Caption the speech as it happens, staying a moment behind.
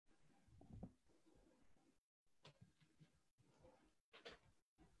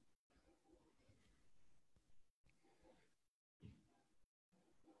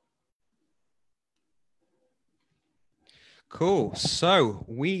Cool. So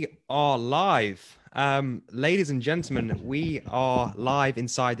we are live. Ladies and gentlemen, we are live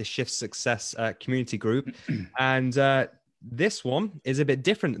inside the Shift Success community group. And this one is a bit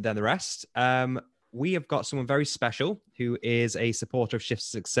different than the rest. We have got someone very special who is a supporter of Shift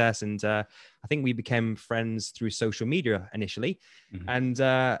Success. And I think we became friends through social media initially. And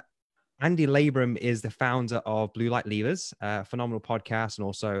Andy Labrum is the founder of Blue Light Leavers, a phenomenal podcast and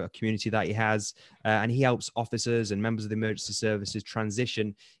also a community that he has. And he helps officers and members of the emergency services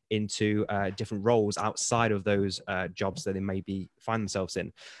transition into different roles outside of those jobs that they may find themselves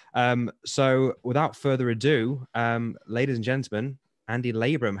in. So without further ado, ladies and gentlemen, Andy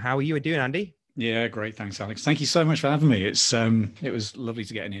Labrum, how are you doing, Andy? Yeah, great. Thanks, Alex. Thank you so much for having me. It was lovely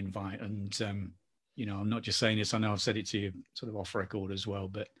to get an invite. And, I'm not just saying this, I know I've said it to you sort of off record as well,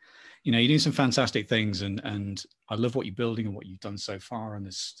 but you're doing some fantastic things, and I love what you're building and what you've done so far, and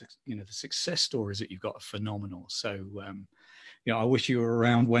the success stories that you've got are phenomenal. So, I wish you were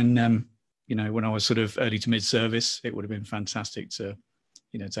around when I was sort of early to mid service. It would have been fantastic to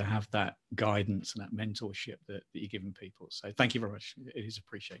have that guidance and that mentorship that you're giving people. So, thank you very much. It is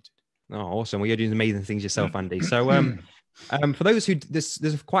appreciated. Oh, awesome. Well, you're doing amazing things yourself, Andy. So, for those who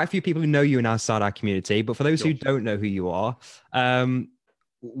there's quite a few people who know you in outside our community, but for those who don't know who you are,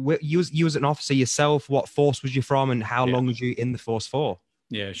 you as an officer yourself, what force was you from, and how long was you in the force for?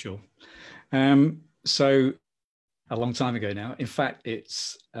 Yeah, sure. So a long time ago now. In fact, it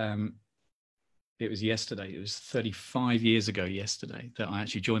was yesterday. It was 35 years ago yesterday that I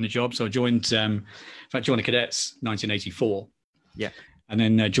actually joined the job. So I joined the cadets 1984. Yeah. And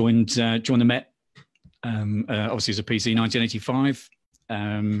then joined the Met, obviously as a PC 1985.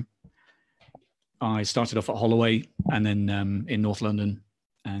 I started off at Holloway and then in North London,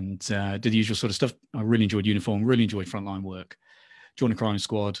 and did the usual sort of stuff. I really enjoyed uniform, really enjoyed frontline work. Joined the crime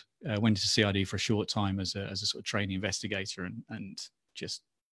squad, went to CID for a short time as a sort of training investigator, and just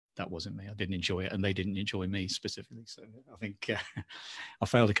that wasn't me. I didn't enjoy it, and they didn't enjoy me specifically. So I think I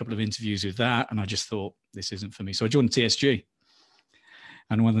failed a couple of interviews with that, and I just thought this isn't for me. So I joined the TSG.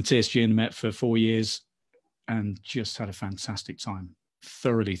 And won the TSG and the Met for 4 years, and just had a fantastic time.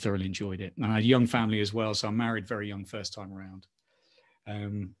 Thoroughly enjoyed it. And I had a young family as well, so I married very young first time around.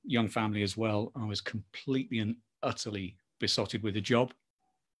 Young family as well. I was completely and utterly besotted with the job,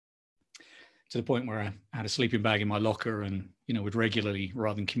 to the point where I had a sleeping bag in my locker, and would regularly,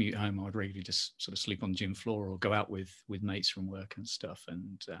 rather than commute home, I would regularly just sort of sleep on the gym floor or go out with mates from work and stuff.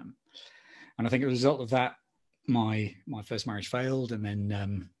 And I think as a result of that, my first marriage failed, and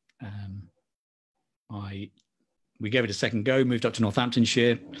then we gave it a second go, moved up to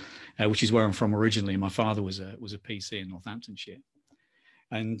Northamptonshire, which is where I'm from originally. My father was a PC in Northamptonshire,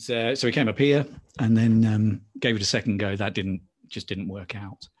 and so we came up here, and then gave it a second go. That just didn't work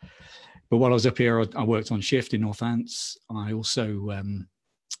out. But while I was up here, I worked on shift in Northants. I also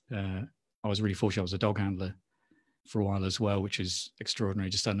I was really fortunate. I was a dog handler for a while as well, which is extraordinary.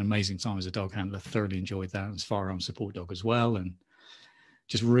 Just had an amazing time as a dog handler. Thoroughly enjoyed that. As firearm support dog as well, and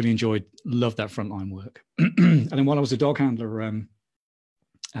just really loved that frontline work. And then while I was a dog handler, I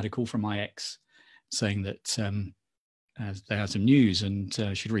had a call from my ex saying that they had some news, and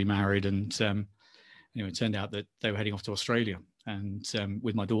she'd remarried, and it turned out that they were heading off to Australia, and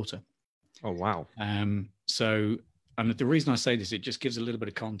with my daughter. Oh wow! And the reason I say this, it just gives a little bit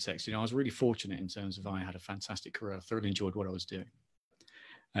of context. I was really fortunate in terms of I had a fantastic career. I thoroughly enjoyed what I was doing.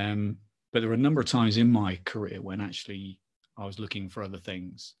 But there were a number of times in my career when actually I was looking for other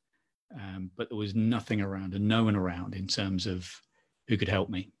things, but there was nothing around and no one around in terms of who could help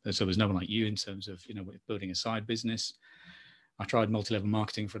me. So there was no one like you in terms of, building a side business. I tried multi-level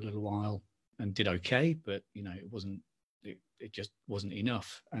marketing for a little while and did okay, but, it just wasn't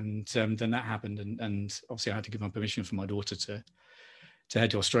enough. And then that happened, and obviously I had to give my permission for my daughter to head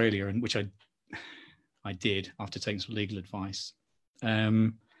to Australia, and which I did after taking some legal advice.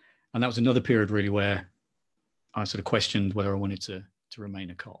 And that was another period really where I sort of questioned whether I wanted to remain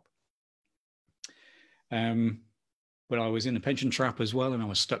a cop. But I was in the pension trap as well, and I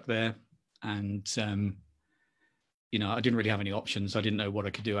was stuck there, and I didn't really have any options. I didn't know what I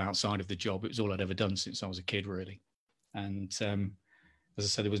could do outside of the job. It was all I'd ever done since I was a kid, really. And as I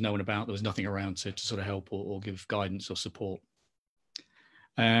said, there was no one about, there was nothing around to sort of help or give guidance or support.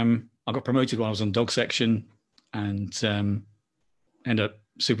 I got promoted while I was on dog section, and ended up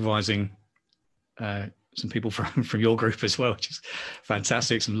supervising some people from your group as well, which is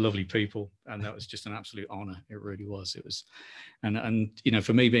fantastic, some lovely people. And that was just an absolute honor. It really was. It was, and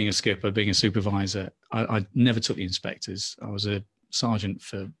for me, being a skipper, being a supervisor, I never took the inspectors. I was a sergeant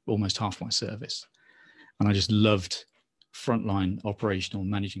for almost half my service, and I just loved frontline operational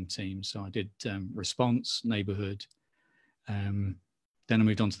managing teams. So I did response, neighborhood, Then I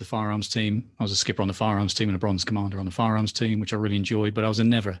moved on to the firearms team. I was a skipper on the firearms team and a bronze commander on the firearms team, which I really enjoyed. But I was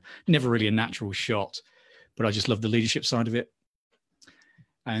never really a natural shot. But I just loved the leadership side of it.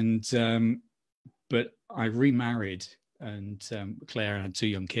 And but I remarried, and Claire had 2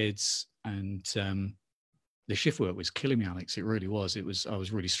 young kids, and the shift work was killing me, Alex. It really was. I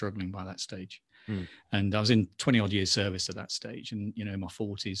was really struggling by that stage. And I was in 20 odd years service at that stage, and in my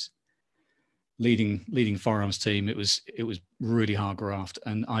 40s. Leading firearms team, it was really hard graft,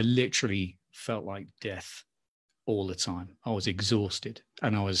 and I literally felt like death all the time. I was exhausted,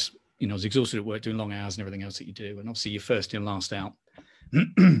 and I was exhausted at work, doing long hours and everything else that you do, and obviously you're first in, last out,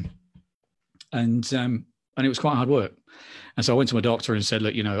 and it was quite hard work. And so I went to my doctor and said,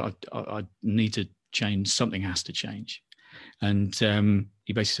 look, I need to change. Something has to change. And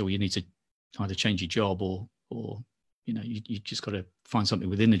he basically said, well, you need to either change your job or you just got to find something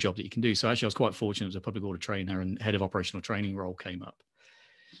within the job that you can do. So actually, I was quite fortunate as a public order trainer, and head of operational training role came up.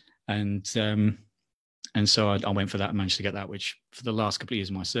 And so I went for that and managed to get that, which for the last couple of years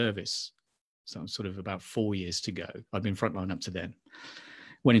of my service, so sort of about 4 years to go, I'd been frontline up to then.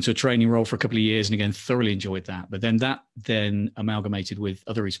 Went into a training role for a couple of years, and again, thoroughly enjoyed that. But then that amalgamated with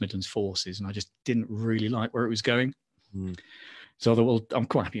other East Midlands forces, and I just didn't really like where it was going. So I thought, well, I'm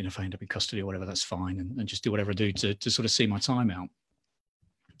quite happy if I end up in custody or whatever, that's fine, and just do whatever I do to sort of see my time out.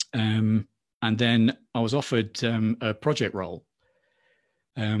 And then I was offered a project role.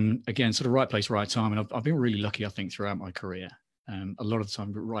 Again, sort of right place, right time. And I've been really lucky, I think, throughout my career. A lot of the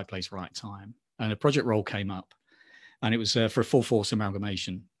time, right place, right time. And a project role came up, and it was for a full force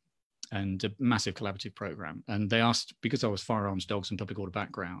amalgamation and a massive collaborative program. And they asked, because I was firearms, dogs, and public order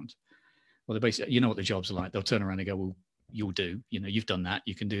background, well, they basically, what the jobs are like. They'll turn around and go, well, you'll do, you've done that,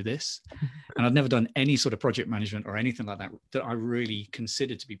 you can do this. And I'd never done any sort of project management or anything like that I really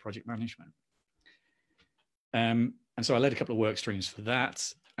considered to be project management. And so I led a couple of work streams for that,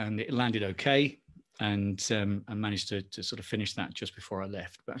 and it landed okay, and managed to sort of finish that just before I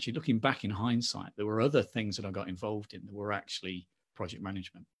left. But actually, looking back in hindsight, there were other things that I got involved in that were actually project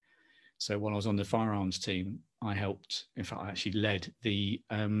management. So while I was on the firearms team, I helped, in fact, I actually led the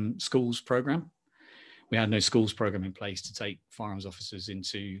schools program. We had no schools program in place to take firearms officers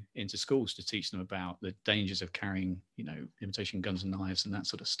into schools to teach them about the dangers of carrying, imitation guns and knives and that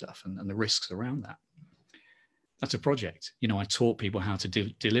sort of stuff, and the risks around that. That's a project. I taught people how to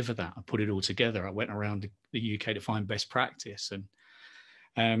deliver that. I put it all together. I went around the UK to find best practice. And,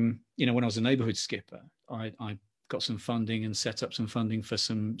 when I was a neighbourhood skipper, I got some funding and set up some funding for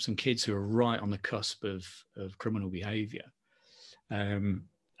some kids who are right on the cusp of criminal behaviour.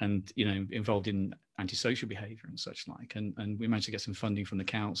 And involved in antisocial behaviour and such like, and we managed to get some funding from the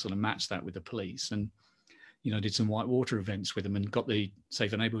council and match that with the police, and did some whitewater events with them, and got the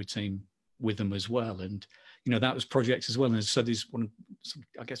Safer Neighbourhood team with them as well. And that was projects as well. And so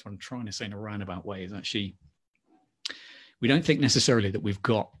I guess what I'm trying to say in a roundabout way is actually, we don't think necessarily that we've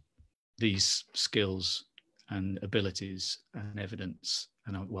got these skills and abilities and evidence.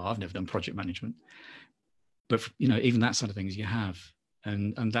 And I've never done project management, but even that side of things you have.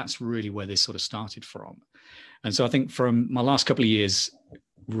 And that's really where this sort of started from. And so I think from my last couple of years,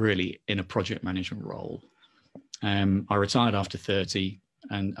 really in a project management role, I retired after 30,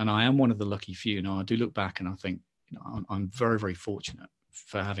 and I am one of the lucky few. I do look back and I think, I'm very, very fortunate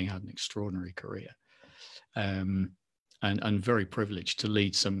for having had an extraordinary career, and very privileged to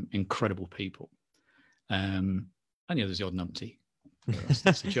lead some incredible people. And there's the odd numpty.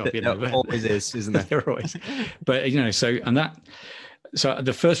 That's the job, There always is, isn't there? There always. But so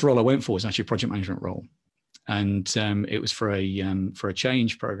the first role I went for was actually a project management role, and it was for a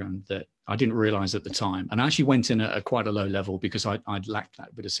change program that I didn't realize at the time, and I actually went in at quite a low level because I'd lacked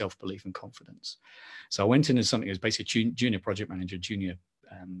that bit of self-belief and confidence. So I went in as something that was basically a junior project manager, junior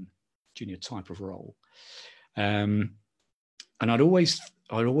type of role, and I'd always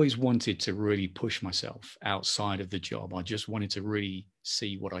wanted to really push myself outside of the job. I just wanted to really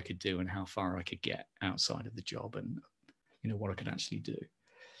see what I could do and how far I could get outside of the job, and what I could actually do.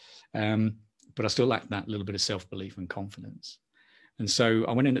 But I still lacked that little bit of self-belief and confidence. And so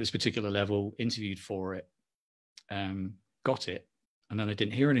I went in at this particular level, interviewed for it, got it, and then I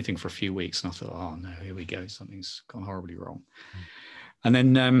didn't hear anything for a few weeks. And I thought, oh no, here we go. Something's gone horribly wrong. And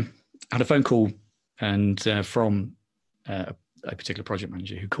then I had a phone call from a particular project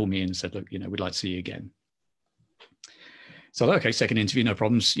manager who called me in and said, look, we'd like to see you again. So, okay, second interview, no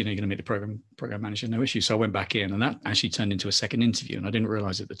problems. You're going to meet the program manager, no issue. So I went back in, and that actually turned into a second interview, and I didn't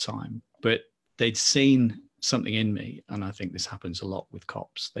realize at the time, but they'd seen something in me, and I think this happens a lot with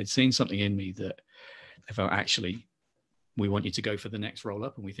cops. They'd seen something in me that they felt, actually, we want you to go for the next roll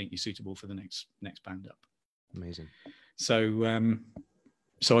up, and we think you're suitable for the next band up. Amazing. So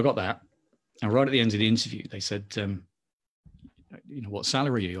I got that, and right at the end of the interview, they said, what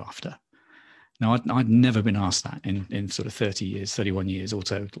salary are you after? Now, I'd never been asked that in sort of 30 years, 31 years all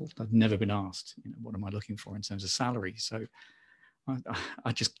total. I'd never been asked, what am I looking for in terms of salary? So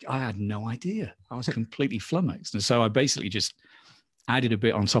I had no idea. I was completely flummoxed. And so I basically just added a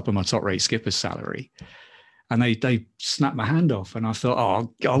bit on top of my top rate skipper's salary. And they snapped my hand off. And I thought,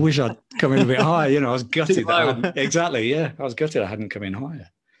 oh, I wish I'd come in a bit higher. I was gutted. Exactly. Yeah. I was gutted I hadn't come in higher.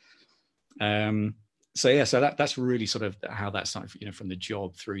 So that's really sort of how that started, from the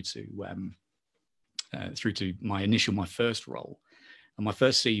job through to my first role. And my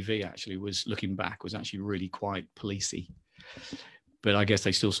first CV actually was, looking back, was actually really quite policey. But I guess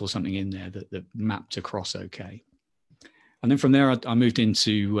they still saw something in there that mapped across okay. And then from there, I moved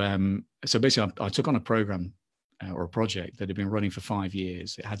into, so basically I took on a program or a project that had been running for 5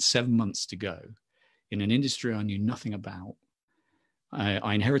 years. It had 7 months to go in an industry I knew nothing about.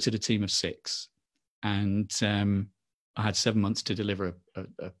 I inherited a team of 6, and I had 7 months to deliver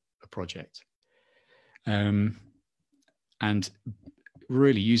a project. And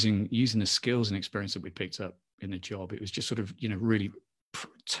really using the skills and experience that we picked up in the job, it was just sort of,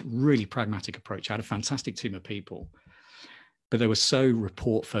 really pragmatic approach. I had a fantastic team of people, but they were so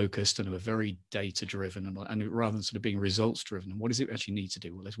report focused and they were very data driven, and rather than sort of being results driven. And what does it actually need to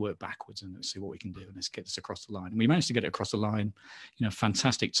do? Well, let's work backwards and let's see what we can do, and let's get this across the line. And we managed to get it across the line.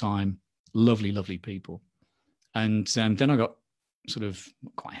 Fantastic time, lovely, lovely people. And then I got sort of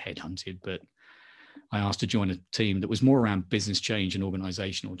not quite headhunted, but I asked to join a team that was more around business change and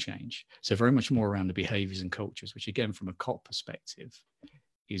organizational change. So very much more around the behaviors and cultures, which again, from a COP perspective,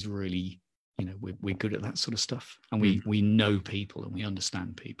 is really, we're good at that sort of stuff. And we know people and we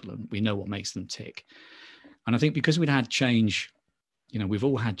understand people and we know what makes them tick. And I think because we'd had change, we've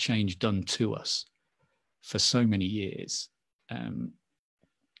all had change done to us for so many years.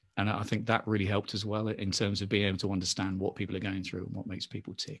 And I think that really helped as well in terms of being able to understand what people are going through and what makes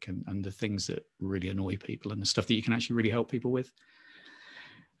people tick, and the things that really annoy people and the stuff that you can actually really help people with.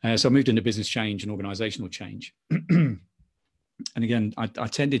 So I moved into business change and organizational change. And again, I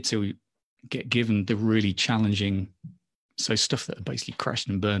tended to get given the really challenging, so stuff that basically crashed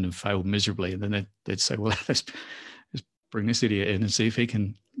and burned and failed miserably. And then they'd say, well, let's bring this idiot in and see if he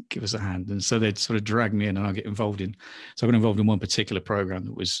can give us a hand. And so they'd sort of drag me in and I'd get involved in. So I got involved in one particular program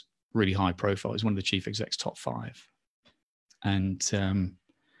that was really high profile. It was one of the chief exec's top 5. And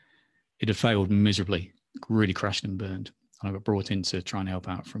it had failed miserably, really crashed and burned. And I got brought in to try and help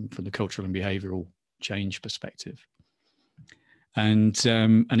out from the cultural and behavioral change perspective. And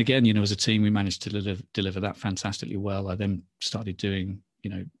again, as a team, we managed to deliver that fantastically well. I then started doing,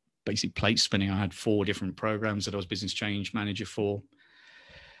 basic plate spinning. I had 4 different programs that I was business change manager for.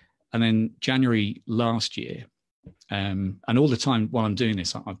 And then January last year, and all the time while I'm doing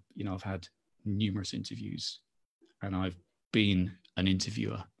this, I've had numerous interviews, and I've been an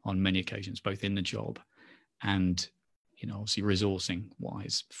interviewer on many occasions, both in the job and, obviously resourcing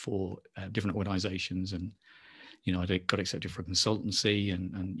wise for different organizations. And, I got accepted for a consultancy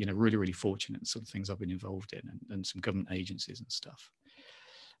and really, really fortunate sort of things I've been involved in, and some government agencies and stuff.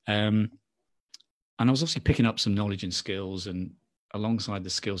 And I was obviously picking up some knowledge and skills, and alongside the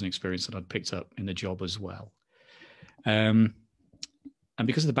skills and experience that I'd picked up in the job as well. And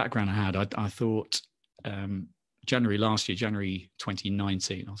because of the background I had, I thought January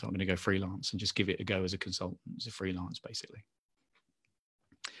 2019, I thought I'm going to go freelance and just give it a go as a consultant, as a freelance, basically.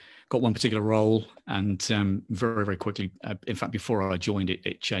 Got one particular role, and very, very quickly, in fact, before I joined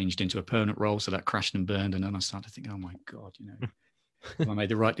it changed into a permanent role. So that crashed and burned. And then I started to think, oh my God, have I made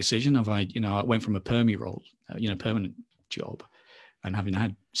the right decision? Have I, I went from a permy role, permanent job, and having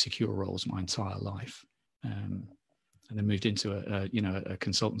had secure roles my entire life, and then moved into a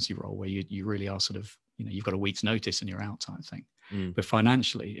consultancy role where you really are sort of, you've got a week's notice and you're out type thing. But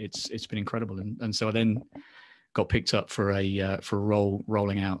financially, it's been incredible. And so I then got picked up for a role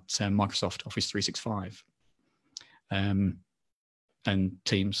rolling out Microsoft Office 365 and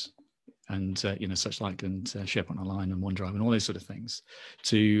Teams and such like, and SharePoint Online and OneDrive and all those sort of things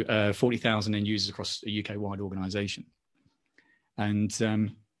to 40,000 end users across a UK-wide organization. And so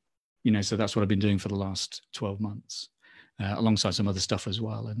that's what I've been doing for the last 12 months, alongside some other stuff as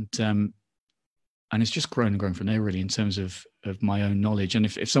well. And it's just grown and grown from there, really, in terms of my own knowledge. And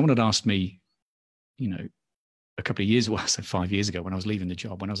if someone had asked me, a couple of years, well, so 5 years ago, when I was leaving the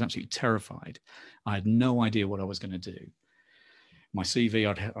job, when I was absolutely terrified, I had no idea what I was going to do. My CV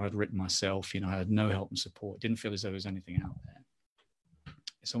I'd written myself, I had no help and support. Didn't feel as though there was anything out there.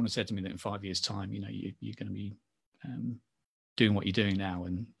 If someone had said to me that in 5 years' time, you're going to be doing what you're doing now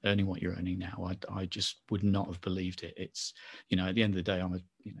and earning what you're earning now, I just would not have believed it. It's, you know, at the end of the day, I'm a,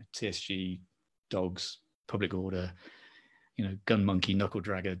 you know, TSG, dogs, public order, you know, gun monkey, knuckle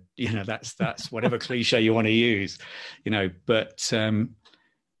dragger, you know, that's whatever cliche you want to use, you know, but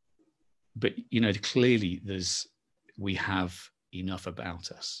you know, clearly we have enough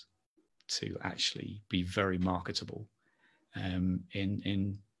about us to actually be very marketable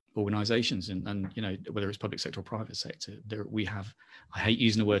in organizations, and you know, whether it's public sector or private sector, we have, I hate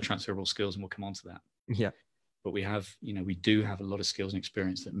using the word transferable skills, and we'll come on to that. Yeah. But we have, you know, we do have a lot of skills and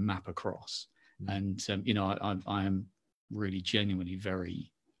experience that map across. And, you know, I am really genuinely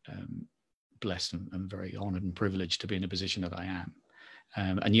very blessed and very honored and privileged to be in a position that I am.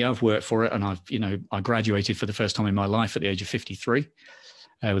 And yeah, I've worked for it, and I've, you know, I graduated for the first time in my life at the age of 53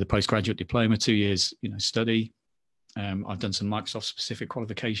 with a postgraduate diploma, 2 years, you know, study. I've done some Microsoft specific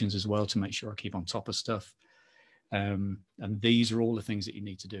qualifications as well to make sure I keep on top of stuff. And these are all the things that you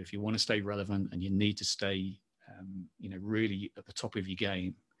need to do if you want to stay relevant, and you need to stay, you know, really at the top of your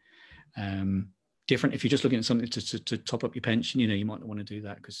game. Different if you're just looking at something to top up your pension, you know, you might not want to do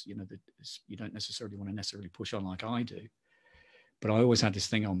that because, you know, you don't necessarily want to necessarily push on like I do. But I always had this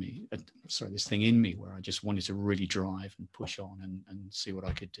thing on me, this thing in me where I just wanted to really drive and push on and see what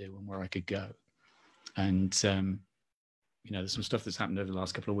I could do and where I could go. And, you know, there's some stuff that's happened over the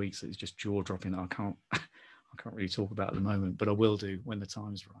last couple of weeks that is just jaw dropping that I can't really talk about at the moment, but I will do when the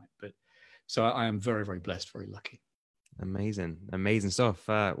time's right. But so I am very, very blessed, very lucky. Amazing stuff.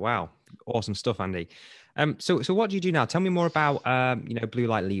 Wow, awesome stuff, Andy. So what do you do now? Tell me more about you know, Blue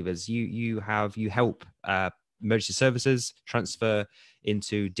Light Levers. You help emergency services transfer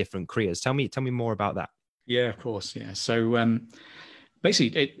into different careers. Tell me more about that. Yeah, of course. Yeah. So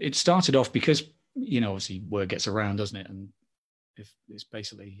basically, it started off because, you know, obviously word gets around, doesn't it? And if it's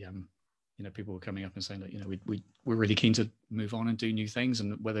basically you know, people were coming up and saying that, you know, we're really keen to move on and do new things,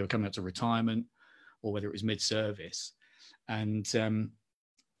 and whether they were coming up to retirement or whether it was mid-service. And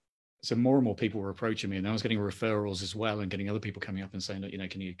so more and more people were approaching me, and I was getting referrals as well, and getting other people coming up and saying, look, you know,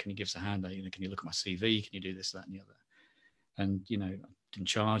 can you give us a hand? You know, can you look at my CV? Can you do this, that, and the other? And, you know, I didn't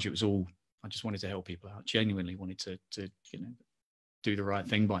charge. It was all, I just wanted to help people out. Genuinely wanted to you know, do the right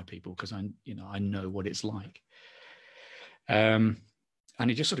thing by people, because I know what it's like. And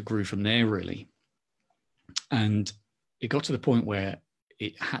it just sort of grew from there, really. And it got to the point where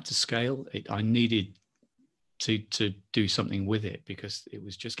it had to scale. I needed to do something with it, because it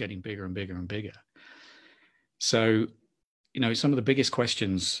was just getting bigger and bigger and bigger. So, you know, some of the biggest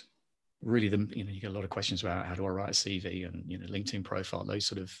questions, really, you know, you get a lot of questions about how do I write a CV and, you know, LinkedIn profile, those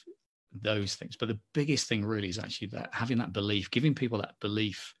things. But the biggest thing really is actually that having that belief, giving people that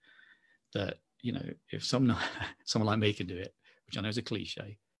belief that, you know, if someone like me can do it, which I know is a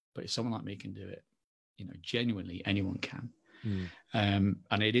cliche, but if someone like me can do it, you know, genuinely anyone can.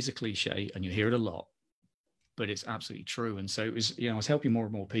 And it is a cliche, and you hear it a lot, but it's absolutely true. And so it was, you know, I was helping more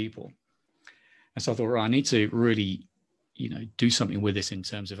and more people. And so I thought, right, I need to really, you know, do something with this in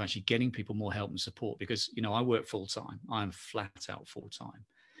terms of actually getting people more help and support, because, you know, I work full time. I am flat out full time.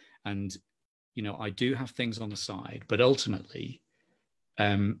 And, you know, I do have things on the side, but ultimately,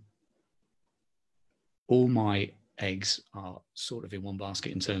 all my eggs are sort of in one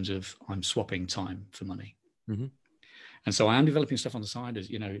basket in terms of I'm swapping time for money. Mm-hmm. And so I am developing stuff on the side, as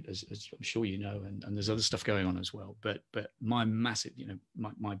you know, as I'm sure you know, and there's other stuff going on as well. But my massive, you know,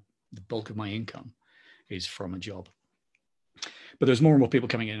 the bulk of my income is from a job. But there's more and more people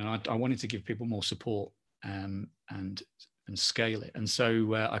coming in, and I wanted to give people more support and scale it. And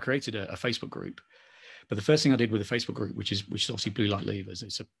so I created a Facebook group. But the first thing I did with the Facebook group, which is obviously Blue Light Levers,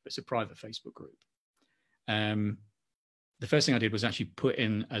 it's a private Facebook group. The first thing I did was actually put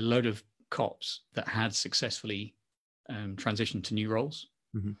in a load of cops that had successfully transitioned to new roles.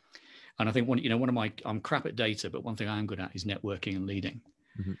 Mm-hmm. And I think I'm crap at data, but one thing I am good at is networking and leading.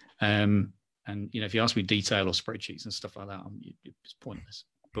 Mm-hmm. And, you know, if you ask me detail or spreadsheets and stuff like that, it's pointless.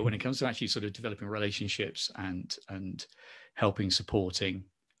 But when it comes to actually sort of developing relationships and helping, supporting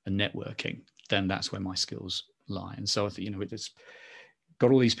and networking, then that's where my skills lie. And so I think, you know, it's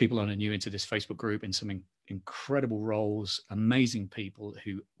got all these people on and new into this Facebook group in some incredible roles, amazing people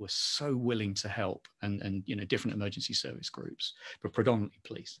who were so willing to help, and you know, different emergency service groups, but predominantly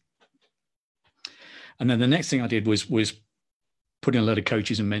police. And then the next thing I did was put in a lot of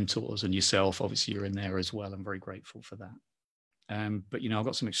coaches and mentors, and yourself, obviously you're in there as well. I'm very grateful for that. But, you know, I've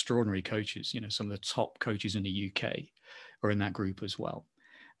got some extraordinary coaches, you know, some of the top coaches in the UK are in that group as well.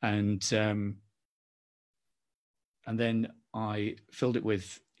 And then I filled it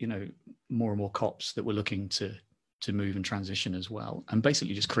with, you know, more and more cops that were looking to move and transition as well. And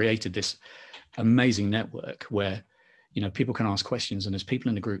basically just created this amazing network where, you know, people can ask questions, and there's people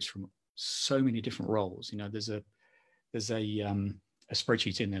in the groups from so many different roles. You know, there's a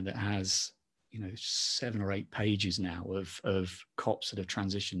spreadsheet in there that has, you know, 7 or 8 pages now of cops that have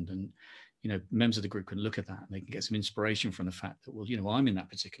transitioned, and, you know, members of the group can look at that and they can get some inspiration from the fact that, well, you know, I'm in that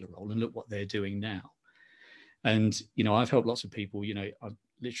particular role and look what they're doing now. And, you know, I've helped lots of people. You know,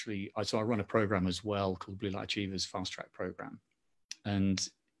 I run a program as well called Blue Light Achievers Fast Track Program. And,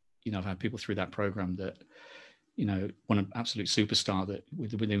 you know, I've had people through that program that, you know, one absolute superstar that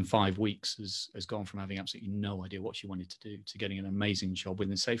within 5 weeks has gone from having absolutely no idea what she wanted to do to getting an amazing job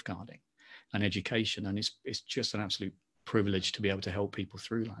within safeguarding and education. And it's just an absolute privilege to be able to help people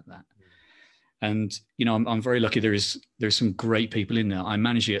through like that. And, you know, I'm very lucky. There's some great people in there. I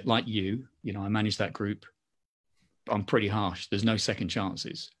manage it like you know, I manage that group. I'm pretty harsh. There's no second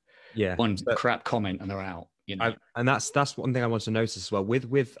chances. Yeah. One crap comment and they're out. You know? And that's one thing I want to notice as well.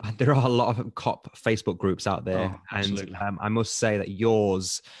 With there are a lot of cop Facebook groups out there, absolutely. And I must say that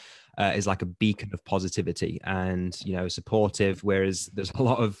yours is like a beacon of positivity and, you know, supportive. Whereas there's a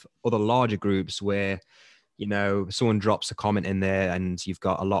lot of other larger groups where, you know, someone drops a comment in there and you've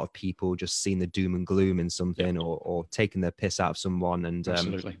got a lot of people just seeing the doom and gloom in something, or taking the piss out of someone, and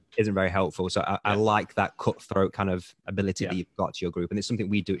isn't very helpful. So I like that cutthroat kind of ability that you've got to your group. And it's something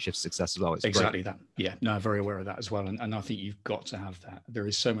we do at Shift Success as well. It's exactly great. That. Yeah, no, I'm very aware of that as well. And I think you've got to have that. There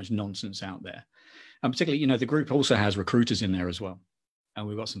is so much nonsense out there. And particularly, you know, the group also has recruiters in there as well. And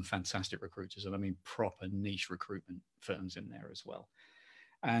we've got some fantastic recruiters. And I mean, proper niche recruitment firms in there as well.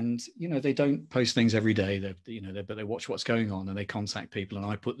 And, you know, they don't post things every day. But they watch what's going on and they contact people, and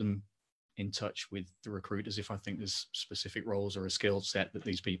I put them in touch with the recruiters if I think there's specific roles or a skill set that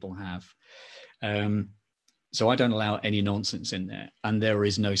these people have. So I don't allow any nonsense in there, and there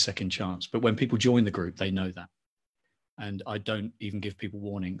is no second chance. But when people join the group, they know that. And I don't even give people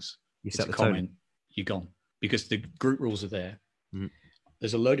warnings. You set the comment, tone. You're gone, because the group rules are there. Mm-hmm.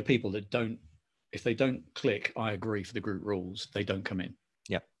 There's a load of people that if they don't click, I agree for the group rules, they don't come in.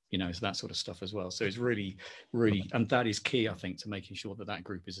 You know, so that sort of stuff as well. So it's really, really, and that is key, I think, to making sure that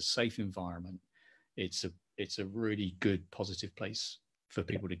group is a safe environment. It's a really good, positive place for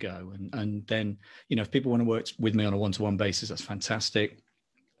people to go. And then, you know, if people want to work with me on a one-to-one basis, that's fantastic.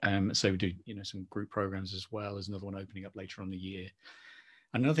 So we do, you know, some group programs as well. There's another one opening up later on in the year.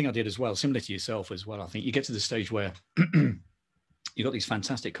 And another thing I did as well, similar to yourself as well, I think you get to the stage where you've got these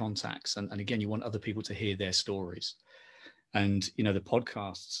fantastic contacts, and again, you want other people to hear their stories. And, you know, the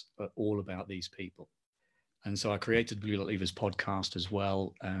podcasts are all about these people. And so I created Blue Light Leavers podcast as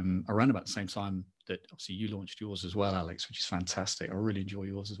well, around about the same time that obviously you launched yours as well, Alex, which is fantastic. I really enjoy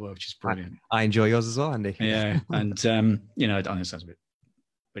yours as well, which is brilliant. I enjoy yours as well, Andy. Yeah. And, you know, I know it sounds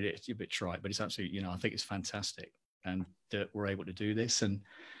it's a bit trite, but it's absolutely, you know, I think it's fantastic. And that we're able to do this. And,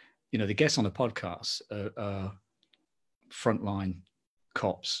 you know, the guests on the podcast are frontline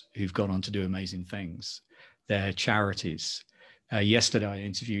cops who've gone on to do amazing things. Their charities. Yesterday, I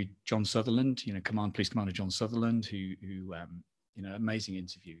interviewed John Sutherland, you know, Police Commander John Sutherland, who you know, amazing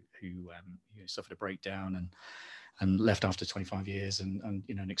interview, who suffered a breakdown and left after 25 years, and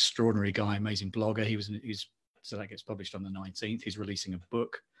you know, an extraordinary guy, amazing blogger. So that gets published on the 19th. He's releasing a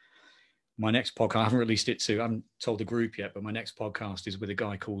book. My next podcast, I haven't released it I haven't told the group yet, but my next podcast is with a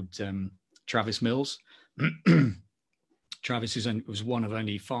guy called Travis Mills. Travis was one of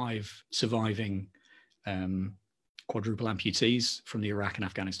only 5 surviving quadruple amputees from the Iraq and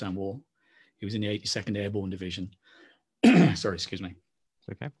Afghanistan war. He was in the 82nd Airborne Division. Sorry, excuse me.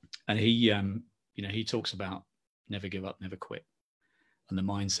 Okay. And he, you know, he talks about never give up, never quit, and the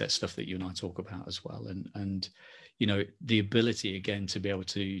mindset stuff that you and I talk about as well. And you know, the ability again to be able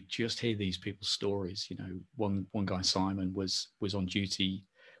to just hear these people's stories. You know, one guy, Simon, was on duty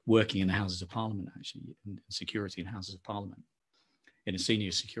working in the Houses of Parliament, actually, in security in Houses of Parliament, in a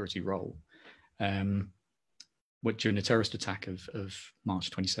senior security role. During the terrorist attack of March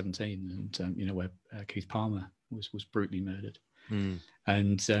 2017, and you know, where Keith Palmer was brutally murdered.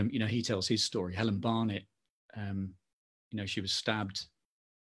 And you know, he tells his story. Helen Barnett, you know, she was stabbed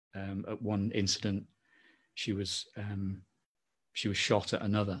at one incident. She was shot at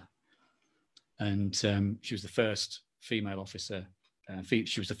another, and she was the first female officer.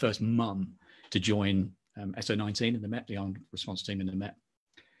 She was the first mum to join SO19 in the Met, the Armed Response Team in the Met,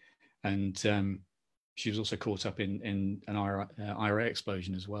 and she was also caught up in an IRA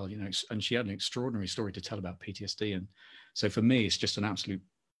explosion as well, you know, and she had an extraordinary story to tell about PTSD. And so for me, it's just an absolute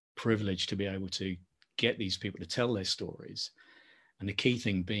privilege to be able to get these people to tell their stories. And the key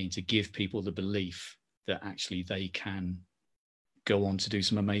thing being to give people the belief that actually they can go on to do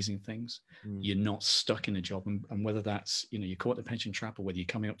some amazing things. You're not stuck in a job. And whether that's, you know, you're caught in the pension trap, or whether you're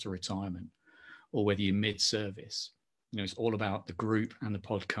coming up to retirement, or whether you're mid-service, You know, it's all about the group and the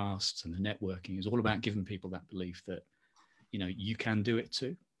podcasts and the networking. It's all about giving people that belief that, you know, you can do it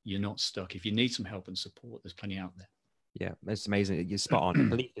too. You're not stuck. If you need some help and support, there's plenty out there. Yeah, it's amazing. You're spot on.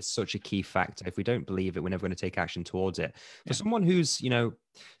 Belief is such a key factor. If we don't believe it, we're never going to take action towards it. For someone who's, you know,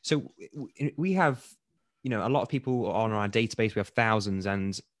 so we have, you know, a lot of people on our database. We have thousands,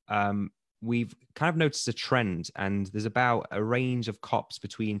 and we've kind of noticed a trend. And there's about a range of cops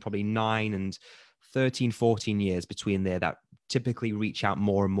between probably 9 and 13, 14 years between there that typically reach out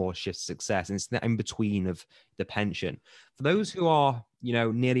more and more shift success. And it's that in between of the pension. For those who are, you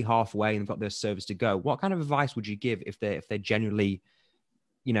know, nearly halfway and got their service to go, what kind of advice would you give if they're genuinely,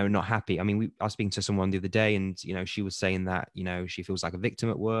 you know, not happy? I mean, I was speaking to someone the other day, and, you know, she was saying that, you know, she feels like a victim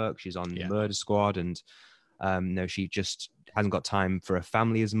at work. She's on the murder squad, and you know, she just hasn't got time for her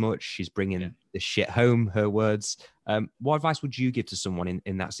family as much. She's bringing the shit home, her words. What advice would you give to someone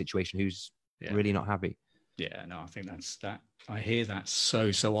in that situation who's really not happy? Yeah, no, I think that's that. I hear that so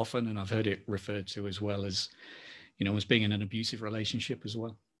often, and I've heard it referred to as well as, you know, as being in an abusive relationship as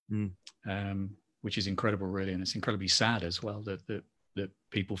well, which is incredible, really, and it's incredibly sad as well that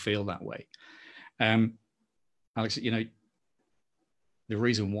people feel that way. Alex, you know, the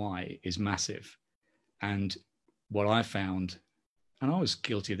reason why is massive, and what I found, and I was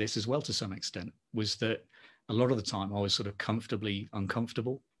guilty of this as well to some extent, was that a lot of the time I was sort of comfortably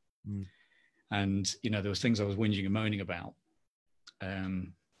uncomfortable. And, you know, there was things I was whinging and moaning about,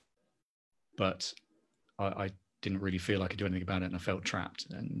 but I didn't really feel I could do anything about it, and I felt trapped,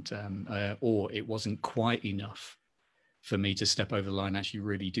 and or it wasn't quite enough for me to step over the line and actually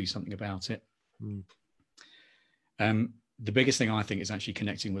really do something about it. The biggest thing I think is actually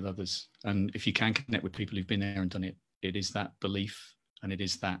connecting with others, and if you can connect with people who've been there and done it, it is that belief, and it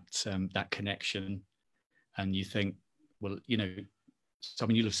is that that connection. And you think, well, you know, so I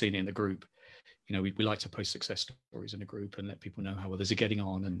mean, you'll have seen it in the group. You know, we like to post success stories in a group and let people know how others are getting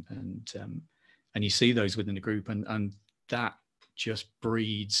on, and you see those within the group, and that just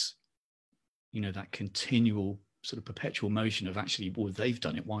breeds, you know, that continual sort of perpetual motion of actually, well, they've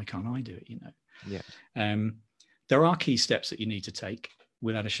done it, why can't I do it? You know, there are key steps that you need to take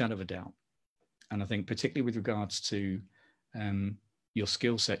without a shadow of a doubt, and I think particularly with regards to your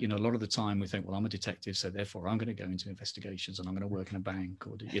skill set, you know, a lot of the time we think, well, I'm a detective, so therefore I'm going to go into investigations and I'm going to work in a bank,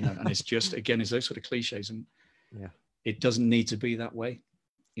 or, you know, and it's just, again, it's those sort of cliches, and it doesn't need to be that way.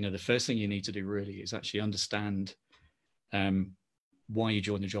 You know, the first thing you need to do really is actually understand why you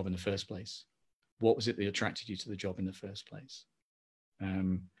joined the job in the first place. What was it that attracted you to the job in the first place?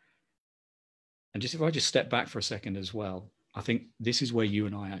 And just, if I just step back for a second as well, I think this is where you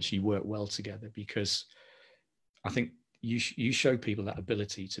and I actually work well together, because I think you show people that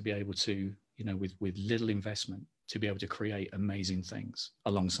ability to be able to, you know, with little investment, to be able to create amazing things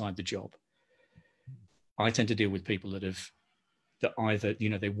alongside the job. I tend to deal with people that either,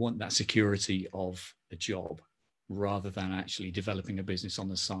 you know, they want that security of a job rather than actually developing a business on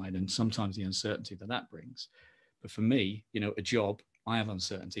the side, and sometimes the uncertainty that brings. But for me, you know, a job, I have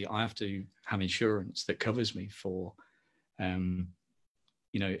uncertainty. I have to have insurance that covers me for,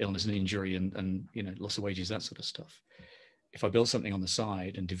 you know, illness and injury and, you know, loss of wages, that sort of stuff. If I build something on the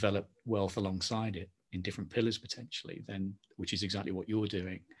side and develop wealth alongside it in different pillars potentially, then, which is exactly what you're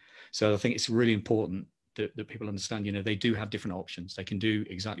doing. So I think it's really important that people understand, you know, they do have different options. They can do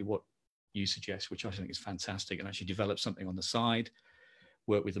exactly what you suggest, which I think is fantastic, and actually develop something on the side,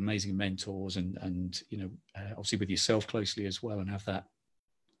 work with amazing mentors, and you know, obviously with yourself closely as well, and have that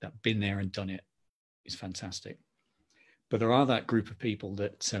been there and done it is fantastic. But there is that group of people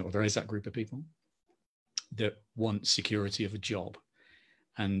that want security of a job,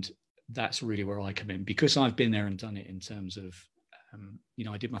 and that's really where I come in, because I've been there and done it in terms of, you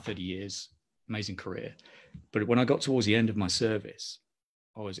know, I did my 30 years, amazing career, but when I got towards the end of my service,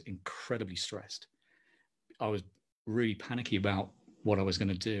 I was incredibly stressed. I was really panicky about what I was going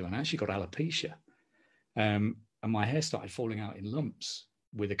to do, and I actually got alopecia, and my hair started falling out in lumps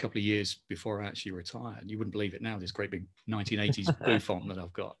with a couple of years before I actually retired. You wouldn't believe it now, this great big 1980s bouffant that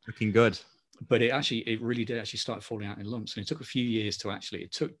I've got. Looking good. But it really did actually start falling out in lumps. And it took a few years to actually,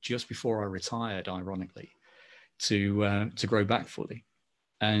 it took just before I retired, ironically, to grow back fully.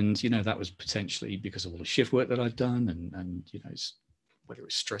 And, you know, that was potentially because of all the shift work that I'd done, and you know, whether it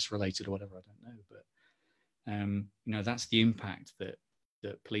was stress related or whatever, I don't know. But, you know, that's the impact that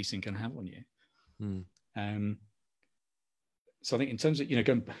policing can have on you. So I think in terms of, you know,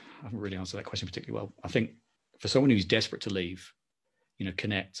 I haven't really answered that question particularly well. I think for someone who's desperate to leave, you know,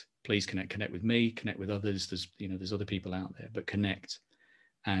 please connect with me, connect with others. There's other people out there, but connect.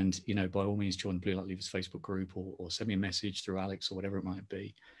 And, you know, by all means, join the Blue Light Leavers Facebook group, or send me a message through Alex or whatever it might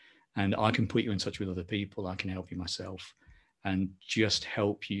be. And I can put you in touch with other people. I can help you myself and just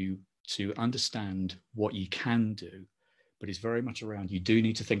help you to understand what you can do. But it's very much around, you do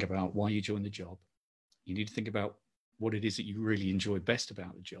need to think about why you joined the job. You need to think about what it is that you really enjoy best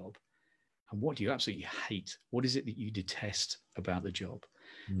about the job. And what do you absolutely hate? What is it that you detest about the job?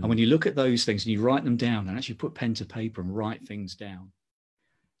 And when you look at those things and you write them down and actually put pen to paper and write things down,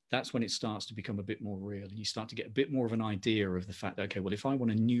 that's when it starts to become a bit more real. And you start to get a bit more of an idea of the fact that, okay, well, if I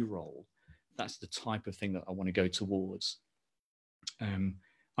want a new role, that's the type of thing that I want to go towards.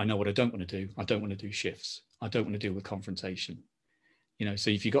 I know what I don't want to do. I don't want to do shifts. I don't want to deal with confrontation.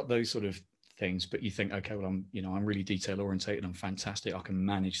 So if you've got those sort of things, but you think, okay, well, I'm really detail orientated. I'm fantastic. I can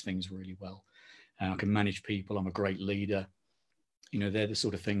manage things really well. I can manage people. I'm a great leader. They're the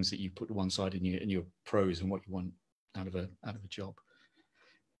sort of things that you put to one side in your pros and what you want out of a job.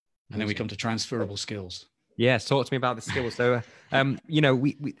 And then we come to transferable skills. Yeah, talk to me about the skills. So,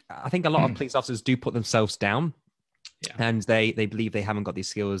 I think a lot of police officers do put themselves down, and they believe they haven't got these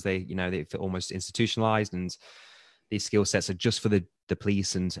skills. They feel almost institutionalized, and these skill sets are just for the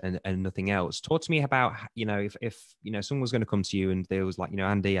police and nothing else. Talk to me about, if someone was going to come to you and they was like,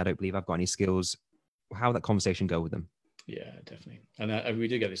 Andy, I don't believe I've got any skills. How would that conversation go with them? Yeah, definitely. And we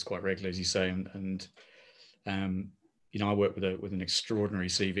do get this quite regularly, as you say, and I work with an extraordinary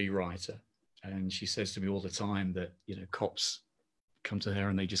CV writer, and she says to me all the time that, cops come to her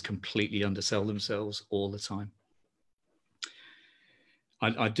and they just completely undersell themselves all the time.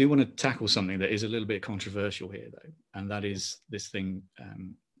 I do want to tackle something that is a little bit controversial here, though, and that is this thing,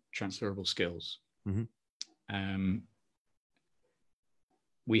 transferable skills. Mm-hmm.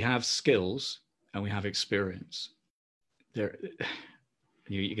 We have skills and we have experience. People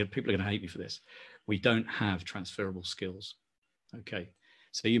are going to hate me for this. We don't have transferable skills. Okay.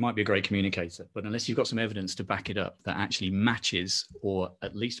 So you might be a great communicator, but unless you've got some evidence to back it up that actually matches or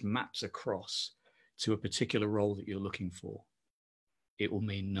at least maps across to a particular role that you're looking for, it will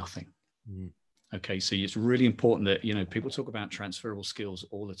mean nothing. Mm. Okay. So it's really important that, people talk about transferable skills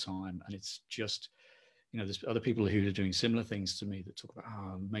all the time. And it's just, there's other people who are doing similar things to me that talk about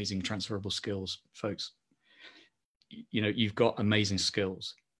amazing transferable skills. Folks, you've got amazing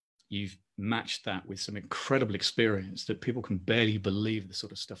skills. You've matched that with some incredible experience that people can barely believe the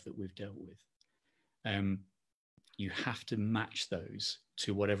sort of stuff that we've dealt with. You have to match those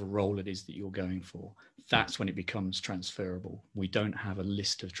to whatever role it is that you're going for. That's when it becomes transferable. We don't have a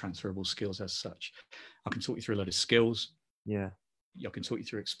list of transferable skills as such. I can talk you through a lot of skills. Yeah. I can talk you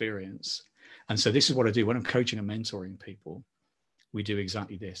through experience. And so this is what I do when I'm coaching and mentoring people. We do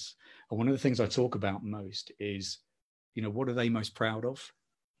exactly this. And one of the things I talk about most is, what are they most proud of?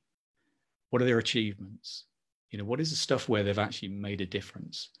 What are their achievements? What is the stuff where they've actually made a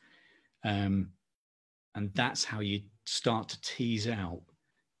difference? And that's how you start to tease out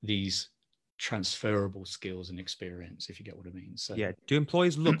these transferable skills and experience, if you get what I mean. So yeah, do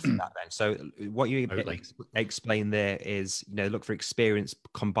employers look for that then? So what you explain there is, look for experience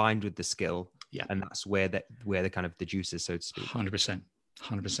combined with the skill. Yeah. And that's where the kind of the juice is, so to speak. 100%.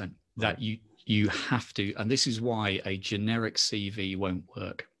 That you have to, and this is why a generic CV won't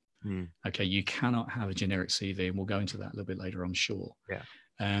work. Okay, you cannot have a generic CV, and we'll go into that a little bit later, I'm sure. Yeah.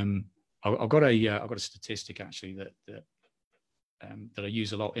 I've got a statistic actually that I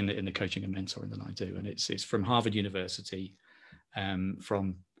use a lot in the coaching and mentoring that I do, and it's from Harvard University,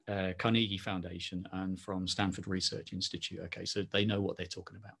 from Carnegie Foundation, and from Stanford Research Institute. Okay, so they know what they're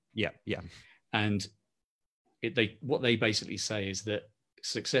talking about. Yeah. And what they basically say is that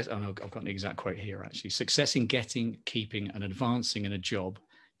success, and I've got an exact quote here actually, success in getting, keeping, and advancing in a job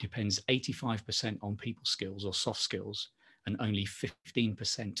depends 85% on people skills or soft skills and only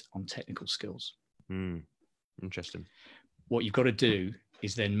 15% on technical skills. Interesting. What you've got to do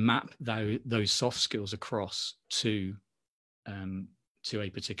is then map those soft skills across to a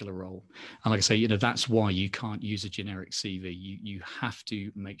particular role. And like I say, that's why you can't use a generic CV. You have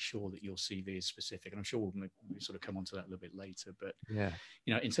to make sure that your CV is specific. And I'm sure we'll sort of come on to that a little bit later. But,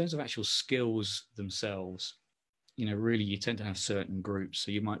 in terms of actual skills themselves, really you tend to have certain groups.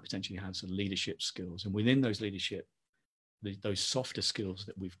 So you might potentially have some leadership skills. And within those those softer skills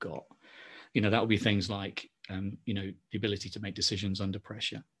that we've got, that will be things like, the ability to make decisions under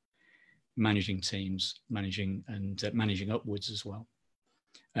pressure, managing teams, managing upwards as well.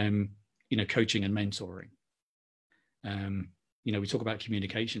 Coaching and mentoring. We talk about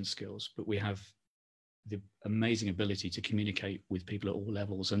communication skills, but we have the amazing ability to communicate with people at all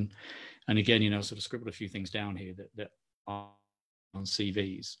levels. And again, I sort of scribbled a few things down here that are on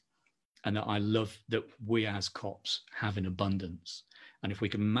CVs and that I love that we as cops have in abundance. And if we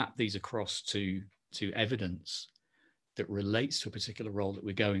can map these across to evidence, that relates to a particular role that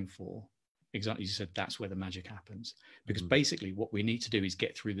we're going for, exactly as you said, that's where the magic happens. Because basically what we need to do is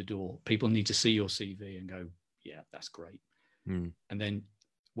get through the door. People need to see your CV and go, yeah, that's great. And then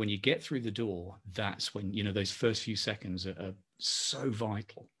when you get through the door, that's when, you know, those first few seconds are so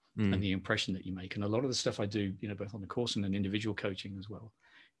vital, and the impression that you make. And a lot of the stuff I do, you know, both on the course and in individual coaching as well,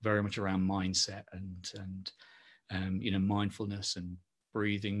 very much around mindset and you know, mindfulness and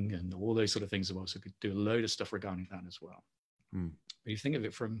breathing and all those sort of things as well. So I could do a load of stuff regarding that as well. But you think of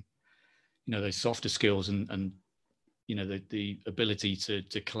it from, you know, those softer skills and you know, the ability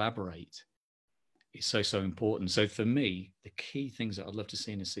to collaborate is so important. So for me, the key things that I'd love to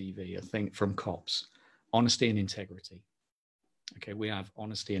see in a CV, I think, from cops, honesty and integrity. Okay, we have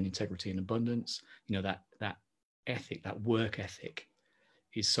honesty and integrity and abundance. You know, that ethic, that work ethic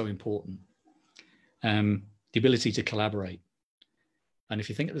is so important. The ability to collaborate. And if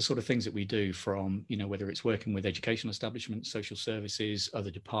you think of the sort of things that we do from, you know, whether it's working with educational establishments, social services,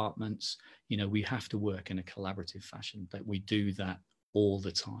 other departments, you know, we have to work in a collaborative fashion, that we do that all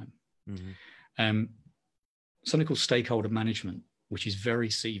the time. Something called stakeholder management, which is very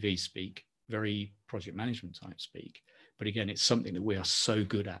CV speak, very project management type speak. But again, it's something that we are so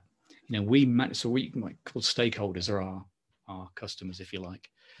good at. You know, so we might call stakeholders are our customers, if you like.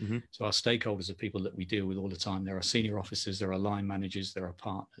 So our stakeholders are people that we deal with all the time. There are senior officers, there are line managers, there are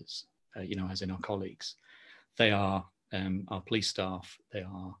partners, you know, as in our colleagues. They are our police staff, they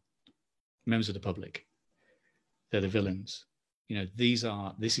are members of the public, they're the villains. You know,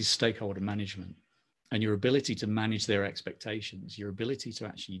 this is stakeholder management, and your ability to manage their expectations, your ability to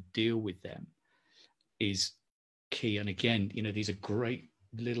actually deal with them is key. And again, you know, these are great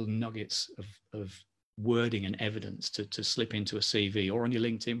little nuggets of wording and evidence to slip into a CV or on your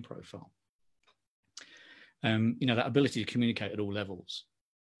LinkedIn profile. You know, that ability to communicate at all levels,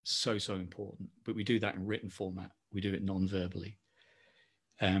 so important. But we do that in written format. We do it non-verbally.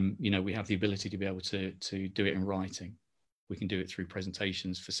 You know, we have the ability to be able to do it in writing. We can do it through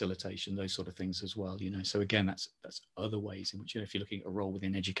presentations, facilitation, those sort of things as well. You know, so again, that's other ways in which, you know, if you're looking at a role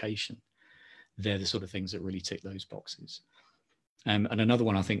within education, they're the sort of things that really tick those boxes. And another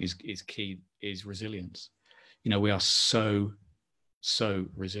one I think is key is resilience. You know, we are so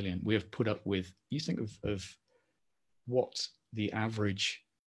resilient. We have put up with, you think of what the average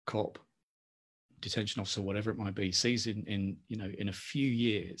cop, detention officer, whatever it might be, sees in you know, in a few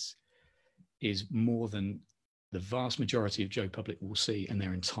years is more than the vast majority of Joe public will see in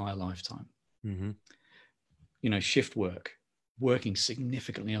their entire lifetime. You know, shift work, working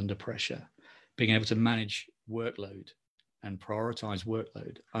significantly under pressure, being able to manage workload and prioritize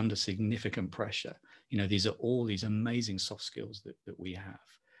workload under significant pressure. You know, these are all these amazing soft skills that we have.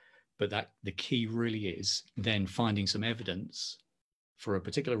 But that the key really is then finding some evidence for a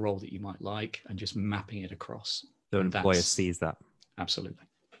particular role that you might like and just mapping it across. The employer sees that. Absolutely.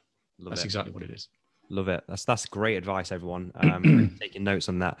 That's exactly what it is. Love it. That's great advice, everyone. Taking notes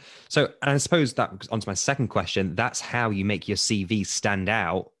on that. So, and I suppose that onto my second question, that's how you make your CV stand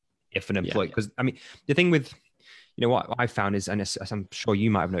out if an employee, because I mean, the thing with, you know, what I found is, and I'm sure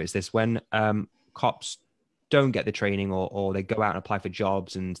you might have noticed this, when cops don't get the training or they go out and apply for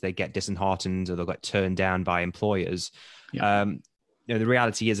jobs and they get disheartened or they'll get turned down by employers. You know, the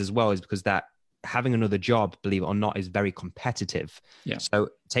reality is as well is because that having another job, believe it or not, is very competitive. So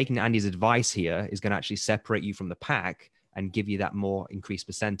taking Andy's advice here is going to actually separate you from the pack and give you that more increased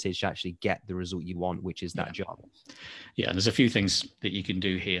percentage to actually get the result you want, which is that job. Yeah, there's a few things that you can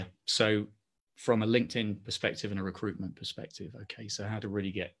do here. So from a LinkedIn perspective and a recruitment perspective, okay, so how to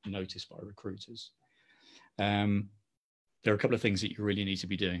really get noticed by recruiters. There are a couple of things that you really need to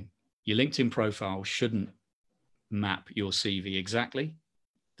be doing. Your LinkedIn profile shouldn't map your CV exactly.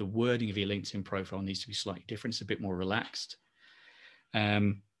 The wording of your LinkedIn profile needs to be slightly different. It's a bit more relaxed.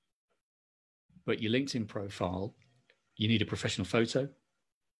 But your LinkedIn profile, you need a professional photo.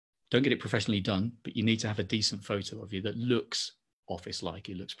 Don't get it professionally done, but you need to have a decent photo of you that looks office-like,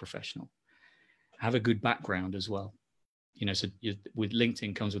 it looks professional. Have a good background as well. You know, so with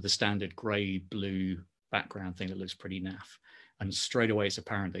LinkedIn comes with a standard gray, blue background thing that looks pretty naff. And straight away, it's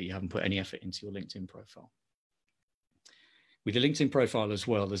apparent that you haven't put any effort into your LinkedIn profile. With your LinkedIn profile as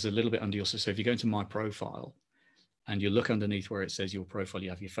well, there's a little bit under your, so if you go into my profile and you look underneath where it says your profile, you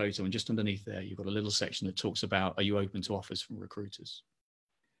have your photo, and just underneath there, you've got a little section that talks about, are you open to offers from recruiters?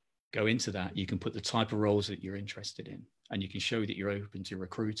 Go into that. You can put the type of roles that you're interested in, and you can show that you're open to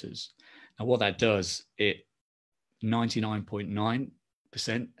recruiters. And what that does, it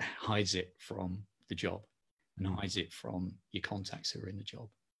 99.9% hides it from the job and hides it from your contacts who are in the job.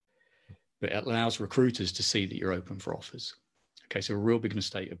 But it allows recruiters to see that you're open for offers. Okay, so a real big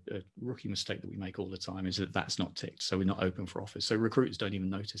mistake, a rookie mistake that we make all the time is that that's not ticked. So we're not open for offers. So recruiters don't even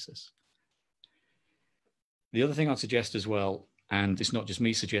notice this. The other thing I'd suggest as well, and it's not just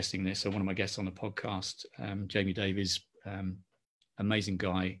me suggesting this, so one of my guests on the podcast, Jamie Davies, amazing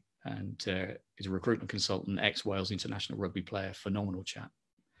guy, and is a recruitment consultant, ex-Wales international rugby player, phenomenal chap.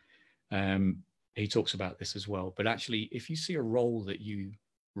 He talks about this as well. But actually, if you see a role that you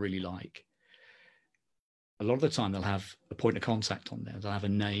really like, a lot of the time they'll have a point of contact on there. They'll have a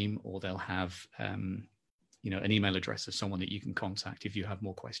name, or they'll have an email address of someone that you can contact if you have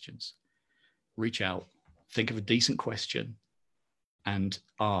more questions. Reach out, think of a decent question and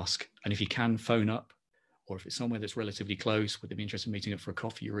ask. And if you can, phone up, or if it's somewhere that's relatively close, would they be interested in meeting up for a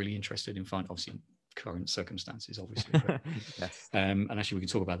coffee? You're really interested in obviously current circumstances, obviously. But, yes. And actually we can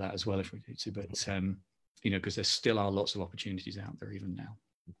talk about that as well if we need to, but because there still are lots of opportunities out there even now.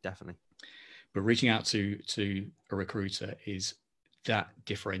 Definitely. But reaching out to a recruiter that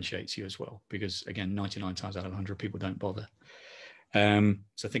differentiates you as well, because again, 99 times out of 100 people don't bother.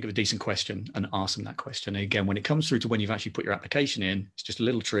 So think of a decent question and ask them that question. And again, when it comes through to when you've actually put your application in, it's just a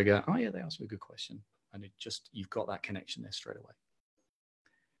little trigger. Oh yeah, they asked me a good question. And you've got that connection there straight away.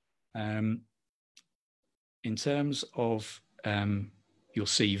 In terms of your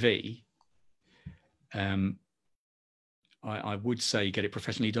CV, I would say get it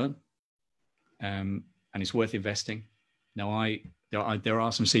professionally done, and it's worth investing. Now, there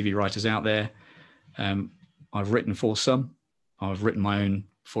are some CV writers out there. I've written for some. I've written my own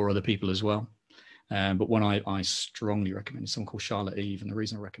for other people as well. But one I strongly recommend is someone called Charlotte Eve, and the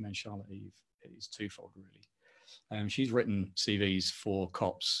reason I recommend Charlotte Eve is twofold, really. She's written CVs for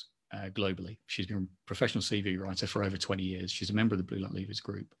cops globally. She's been a professional CV writer for over 20 years. She's a member of the Blue Light Leavers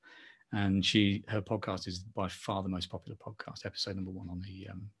group, and her podcast is by far the most popular podcast, episode number 1 on the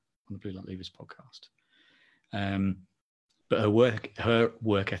Blue Light Leavers podcast. But her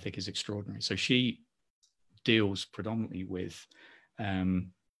work ethic is extraordinary. So she deals predominantly with a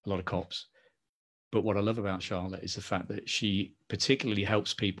lot of cops. But what I love about Charlotte is the fact that she particularly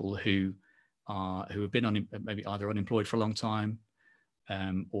helps people who have been maybe either unemployed for a long time,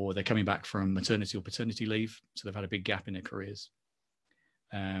 or they're coming back from maternity or paternity leave, so they've had a big gap in their careers,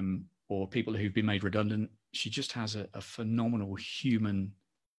 or people who've been made redundant. She just has a phenomenal human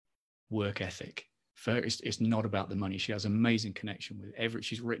work ethic. For her, it's not about the money. She has amazing connection with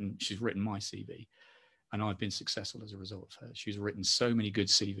she's written my CV, and I've been successful as a result of her. She's written so many good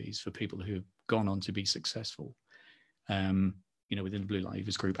CVs for people who have gone on to be successful, within the Blue Light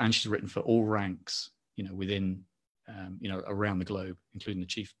Leavers group, and she's written for all ranks, within, around the globe, including the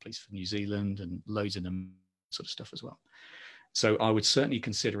Chief of Police for New Zealand and loads of them sort of stuff as well. So I would certainly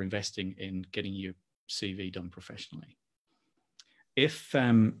consider investing in getting your CV done professionally. If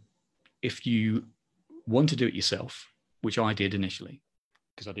you want to do it yourself, which I did initially,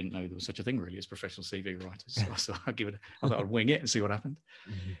 because I didn't know there was such a thing really as professional CV writers. So I thought I'd wing it and see what happened.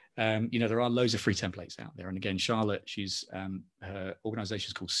 Mm-hmm. There are loads of free templates out there. And again, Charlotte, her organization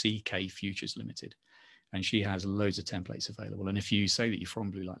is called CK Futures Limited, and she has loads of templates available. And if you say that you're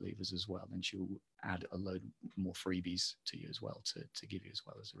from Blue Light Leavers as well, then she'll add a load more freebies to you as well, to give you as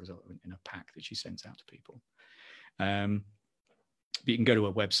well as a result in a pack that she sends out to people. But you can go to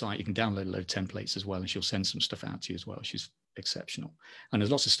her website, you can download a load of templates as well, and she'll send some stuff out to you as well. She's exceptional. And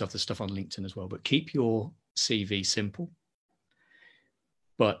there's lots of stuff. There's stuff on LinkedIn as well. But keep your CV simple,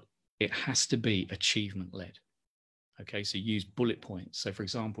 but it has to be achievement led. Okay, so use bullet points. So for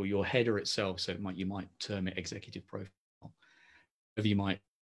example, your header itself, so you might term it executive profile, whether you might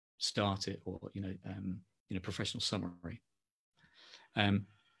start it, or professional summary.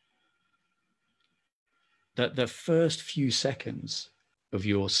 The first few seconds of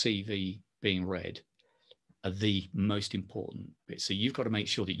your CV being read are the most important bit. So you've got to make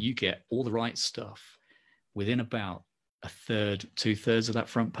sure that you get all the right stuff within about a third, 2/3 of that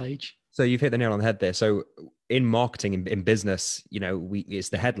front page. So you've hit the nail on the head there. So in marketing, in business, it's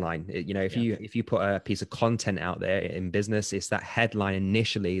the headline. If you put a piece of content out there in business, it's that headline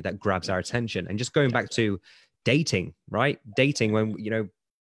initially that grabs our attention. And just going back to dating, right? Dating,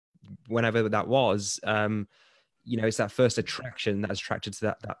 whenever that was, it's that first attraction that's attracted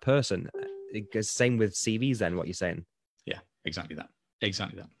to that person. It goes same with CVs then, what you're saying. Yeah, exactly that.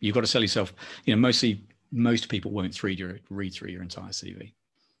 You've got to sell yourself. Most people won't read through your entire CV.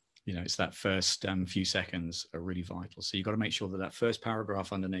 It's that first few seconds are really vital. So you've got to make sure that first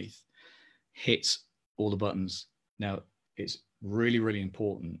paragraph underneath hits all the buttons. Now, it's really, really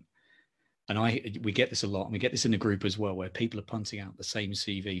important. And we get this a lot, and we get this in the group as well, where people are punting out the same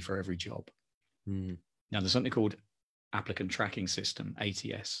CV for every job. Mm. Now, there's something called applicant tracking system,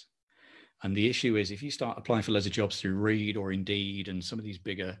 ATS. And the issue is, if you start applying for loads of jobs through Reed or Indeed and some of these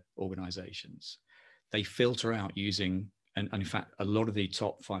bigger organizations, they filter out using, and in fact, a lot of the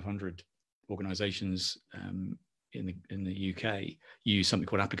top 500 organizations in the UK use something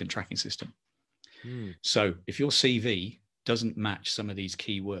called applicant tracking system. So if your CV doesn't match some of these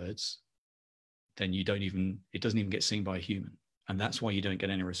keywords, then it doesn't even get seen by a human. And that's why you don't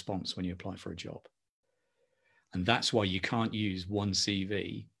get any response when you apply for a job. And that's why you can't use one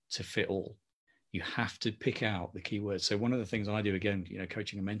CV to fit all. You have to pick out the keywords. So one of the things I do, again,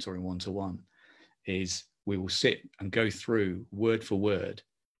 coaching and mentoring one-to-one, is we will sit and go through word for word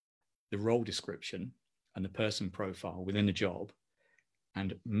the role description and the person profile within the job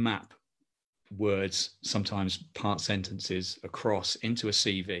and map words, sometimes part sentences, across into a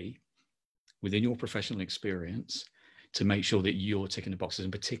CV within your professional experience to make sure that you're ticking the boxes,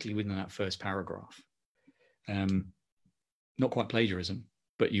 and particularly within that first paragraph. Not quite plagiarism,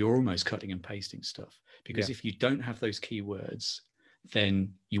 but you're almost cutting and pasting stuff, because if you don't have those keywords,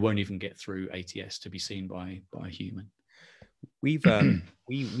 then you won't even get through ATS to be seen by a human. We've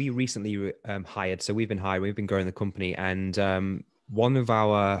we recently hired, so we've been hired, we've been growing the company, and one of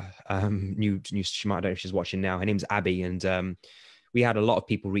our new, she might, I don't know if she's watching now, her name's Abby, and we had a lot of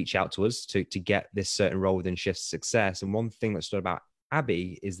people reach out to us to get this certain role within Shift Success. And one thing that stood about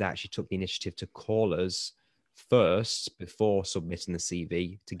Abby is that she took the initiative to call us first before submitting the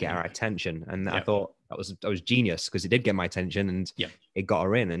CV to get our attention. And I thought that was genius, because it did get my attention, and it got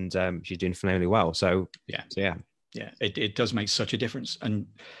her in, and she's doing phenomenally well. So yeah, it does make such a difference. And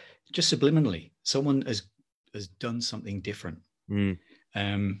just subliminally, someone has done something different.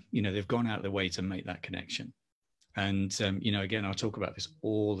 They've gone out of their way to make that connection. And again, I talk about this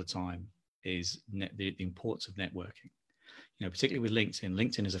all the time, is the importance of networking. Particularly with LinkedIn.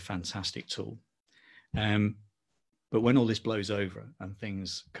 LinkedIn is a fantastic tool. But when all this blows over and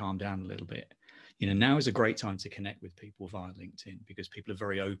things calm down a little bit, now is a great time to connect with people via LinkedIn, because people are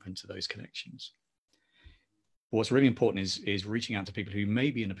very open to those connections. But what's really important is reaching out to people who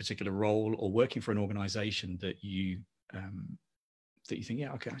may be in a particular role or working for an organization that you think,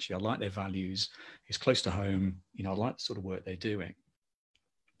 yeah, okay, actually, I like their values. It's close to home. I like the sort of work they're doing.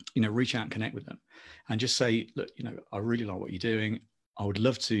 Reach out and connect with them, and just say, look, I really like what you're doing. I would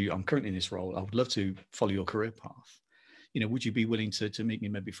love to, I'm currently in this role, I would love to follow your career path. Would you be willing to meet me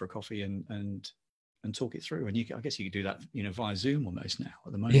maybe for a coffee and talk it through? And I guess you could do that, via Zoom almost now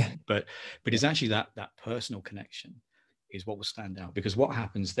at the moment. But it's actually that personal connection is what will stand out, because what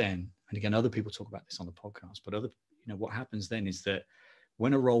happens then, and again, other people talk about this on the podcast, but what happens then is that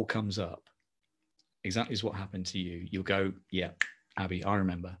when a role comes up, exactly is what happened to you. You'll go, yeah, Abby, I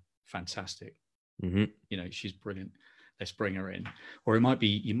remember, fantastic. She's brilliant. Let's bring her in. Or you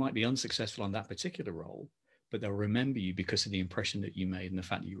might be unsuccessful on that particular role, but they'll remember you because of the impression that you made and the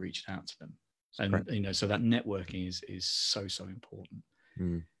fact that you reached out to them. And so that networking is so important.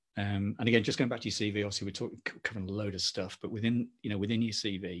 And again, just going back to your CV, obviously we're covering a load of stuff, but within your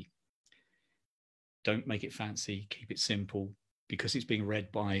CV, don't make it fancy, keep it simple, because it's being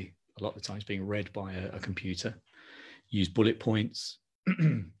read by, a lot of the time it's being read by a computer. Use bullet points.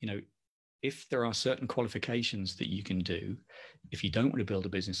 If there are certain qualifications that you can do, if you don't want to build a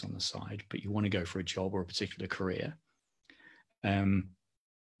business on the side, but you want to go for a job or a particular career,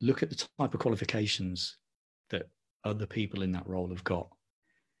 look at the type of qualifications that other people in that role have got.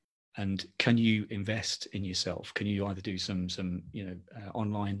 And can you invest in yourself? Can you either do some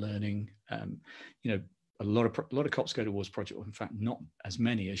online learning? A lot of cops go towards project, or in fact, not as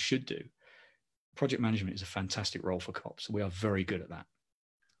many as should do. Project management is a fantastic role for cops. We are very good at that.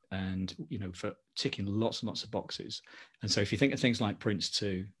 And, for ticking lots and lots of boxes. And so if you think of things like Prince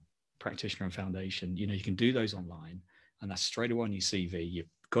 2, Practitioner and Foundation, you can do those online, and that's straight away on your CV. You've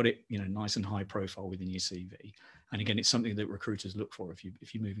got it, nice and high profile within your CV. And again, it's something that recruiters look for if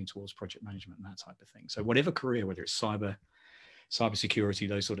you're moving towards project management and that type of thing. So whatever career, whether it's cybersecurity,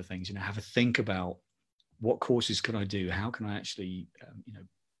 those sort of things, have a think about what courses can I do? How can I actually,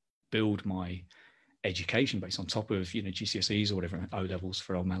 build my education based on top of GCSEs or whatever, O levels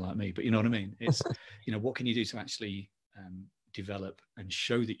for old man like me, but you know what I mean? It's what can you do to actually develop and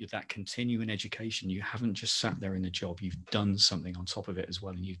show that you're that continuing education. You haven't just sat there in the job, you've done something on top of it as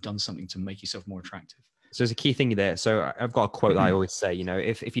well, and you've done something to make yourself more attractive. So there's a key thing there. So I've got a quote that I always say,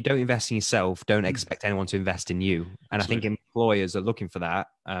 if you don't invest in yourself, don't expect anyone to invest in you. And Absolutely. I think employers are looking for that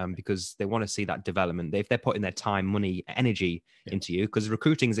because they want to see that development. If they're putting their time, money, energy into you, because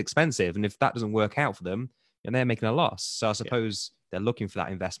recruiting is expensive. And if that doesn't work out for them, then they're making a loss. So I suppose they're looking for that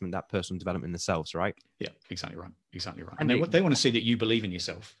investment, that personal development in themselves, right? Yeah, exactly right. Exactly right. And they want to see that you believe in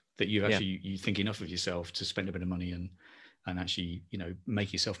yourself, that you actually, you think enough of yourself to spend a bit of money and actually,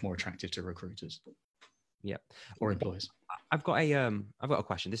 make yourself more attractive to recruiters. Yeah. Or employers. I've got a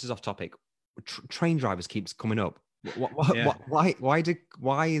question. This is off topic. Train drivers keeps coming up. Yeah.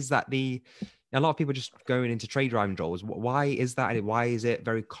 Why is that a lot of people just going into trade driving roles? Why is that? Why is it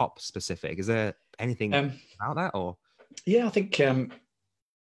very cop specific? Is there anything about that, or? Yeah, I think so.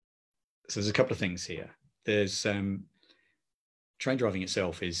 There's a couple of things here. There's train driving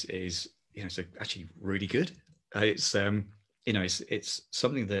itself is it's actually really good. It's it's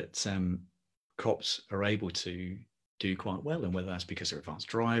something that cops are able to do quite well, and whether that's because they're advanced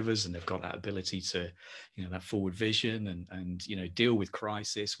drivers and they've got that ability to, that forward vision and deal with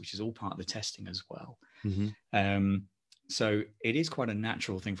crisis, which is all part of the testing as well. Mm-hmm. So it is quite a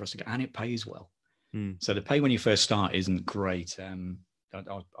natural thing for us to go, and it pays well. Mm. So the pay when you first start isn't great. I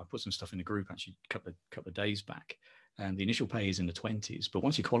put some stuff in the group actually a couple of days back, and the initial pay is in the 20s, but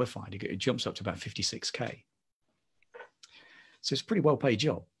once you're qualified, it jumps up to about 56k. So it's a pretty well paid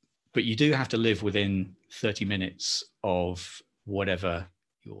job, but you do have to live within 30 minutes of whatever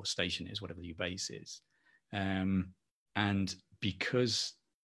your station is, whatever your base is. And because,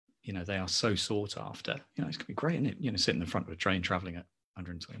 they are so sought after, it's going to be great, isn't it? Sitting in the front of a train traveling at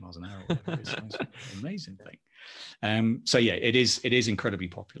 120 miles an hour. It's an amazing thing. So yeah, it is incredibly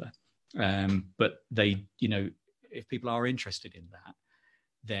popular. But they, if people are interested in that,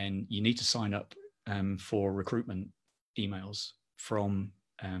 then you need to sign up for recruitment emails from,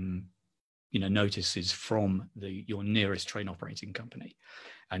 notices from your nearest train operating company.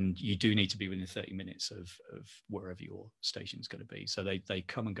 And you do need to be within 30 minutes of wherever your station is going to be. So they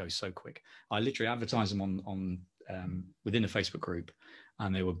come and go so quick. I literally advertise them on within the Facebook group,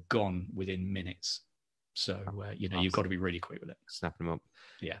 and they were gone within minutes. So you've got to be really quick with it. Snapping them up.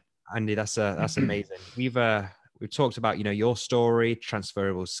 Yeah, Andy, that's amazing. We've talked about your story,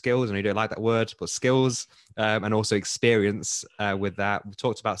 transferable skills, and we don't like that word, but skills, and also experience with that. We've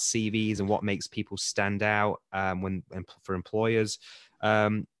talked about CVs and what makes people stand out for employers,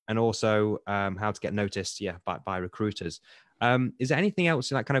 and also how to get noticed, by recruiters. Is there anything else,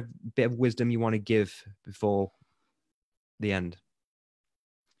 that kind of bit of wisdom you want to give before the end?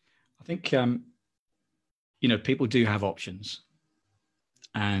 I think people do have options,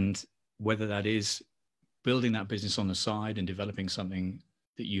 and whether that is building that business on the side and developing something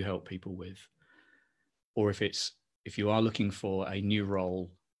that you help people with, or if you are looking for a new role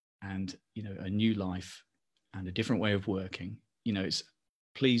and a new life and a different way of working,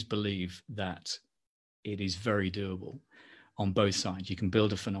 please believe that it is very doable on both sides. You can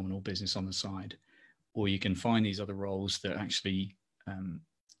build a phenomenal business on the side, or you can find these other roles that actually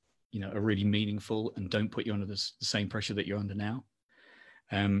are really meaningful and don't put you under the same pressure that you're under now.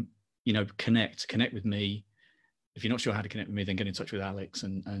 Connect with me. If you're not sure how to connect with me, then get in touch with Alex,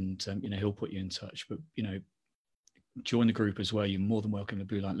 and he'll put you in touch. But join the group as well. You're more than welcome to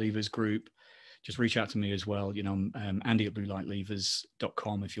Blue Light Leavers group. Just reach out to me as well. Andy at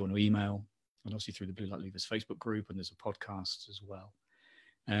bluelightlevers.com if you want to email, and also through the Blue Light Leavers Facebook group. And there's a podcast as well.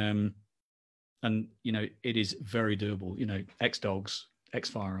 And it is very doable. Ex-dogs,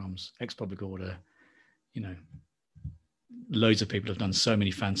 ex-firearms, ex-public order. Loads of people have done so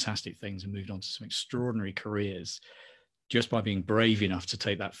many fantastic things and moved on to some extraordinary careers just by being brave enough to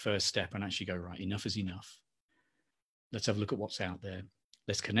take that first step and actually go, right, enough is enough. Let's have a look at what's out there.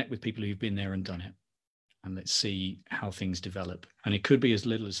 Let's connect with people who've been there and done it, and let's see how things develop. And it could be as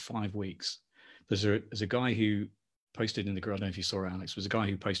little as 5 weeks. There's a guy who posted in the group, I don't know if you saw it, Alex, was a guy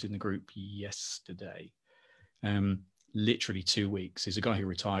who posted in the group yesterday, literally 2 weeks. He's a guy who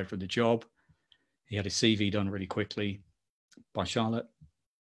retired from the job. He had his CV done really quickly by Charlotte.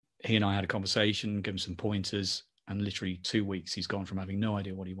 He and I had a conversation, gave him some pointers, and literally 2 weeks he's gone from having no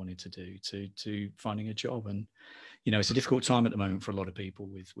idea what he wanted to do to finding a job. And it's a difficult time at the moment for a lot of people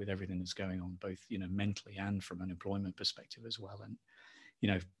with everything that's going on, both mentally and from an employment perspective as well. And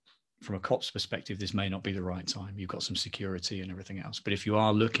from a cop's perspective, this may not be the right time. You've got some security and everything else, but if you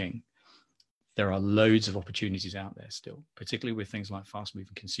are looking, there are loads of opportunities out there still, particularly with things like fast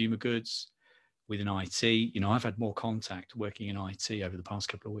moving consumer goods. Within IT, I've had more contact working in IT over the past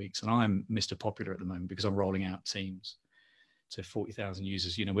couple of weeks, and I'm Mr. Popular at the moment because I'm rolling out Teams to 40,000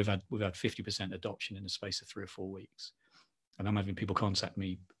 users. We've had 50% adoption in the space of 3 or 4 weeks, and I'm having people contact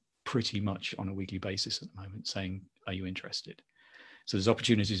me pretty much on a weekly basis at the moment saying, "Are you interested?" So there's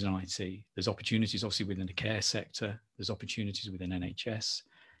opportunities in IT. There's opportunities obviously within the care sector. There's opportunities within NHS.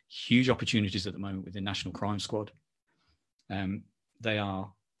 Huge opportunities at the moment within National Crime Squad. They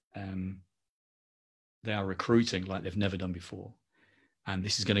are recruiting like they've never done before. And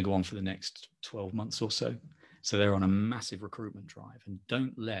this is going to go on for the next 12 months or so. So they're on a massive recruitment drive. And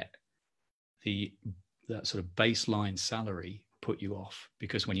don't let the that sort of baseline salary put you off,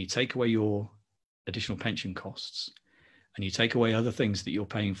 because when you take away your additional pension costs and you take away other things that you're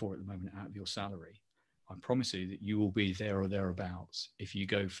paying for at the moment out of your salary, I promise you that you will be there or thereabouts if you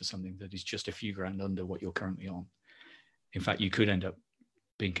go for something that is just a few grand under what you're currently on. In fact, you could end up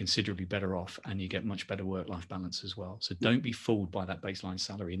being considerably better off, and you get much better work-life balance as well. So don't be fooled by that baseline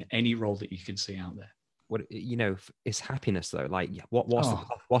salary in any role that you can see out there. What, you know, it's happiness though. Like what's the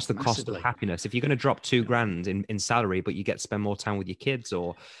cost of massively. happiness? If you're going to drop 2 grand in salary, but you get to spend more time with your kids,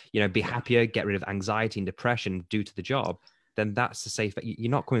 or, you know, be happier, get rid of anxiety and depression due to the job, then that's the safe.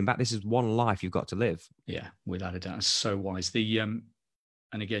 You're not coming back. This is one life you've got to live. Yeah, without a doubt. It's so wise. And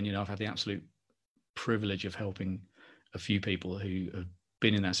again, you know, I've had the absolute privilege of helping a few people who have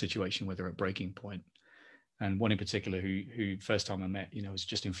been in that situation where they're at breaking point. And one in particular who first time I met, you know, was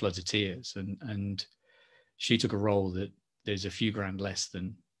just in floods of tears. And she took a role that there's a few grand less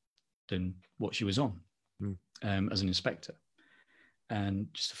than what she was on as an inspector. And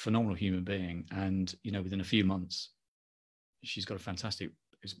just a phenomenal human being. And, you know, within a few months, she's got a fantastic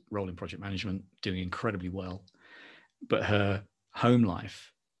role in project management, doing incredibly well. But her home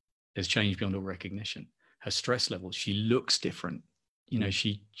life has changed beyond all recognition. Her stress levels, she looks different. You know,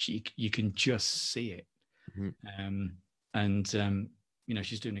 you can just see it. You know,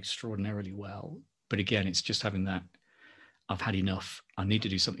 she's doing extraordinarily well. But again, it's just having that, I've had enough. I need to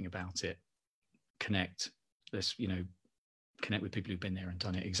do something about it. Connect. Let's, you know, connect with people who've been there and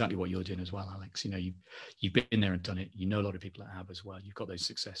done it. Exactly what you're doing as well, Alex. You know, you've been there and done it. You know a lot of people that have as well. You've got those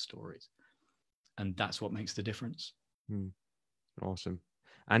success stories. And that's what makes the difference. Awesome.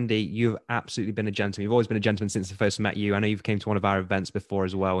 Andy, you've absolutely been a gentleman. You've always been a gentleman since I first met you. I know you've came to one of our events before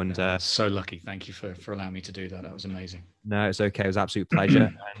as well. And so lucky. Thank you for allowing me to do that. That was amazing. No, it's okay. It was an absolute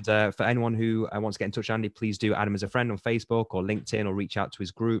pleasure. And for anyone who wants to get in touch with Andy, please do add him as a friend on Facebook or LinkedIn, or reach out to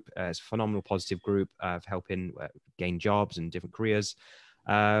his group. It's a phenomenal, positive group of helping gain jobs and different careers.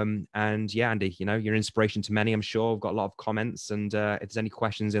 And yeah, Andy, you know, you're an inspiration to many, I'm sure. We've got a lot of comments, and if there's any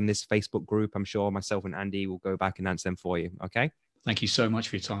questions in this Facebook group, I'm sure myself and Andy will go back and answer them for you. Okay. Thank you so much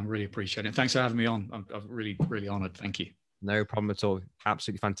for your time. Really appreciate it. Thanks for having me on. I'm really, really honored. Thank you. No problem at all.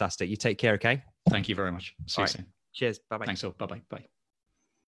 Absolutely fantastic. You take care. Okay. Thank you very much. See you soon. Cheers. Bye-bye. Thanks all. Bye-bye. Bye.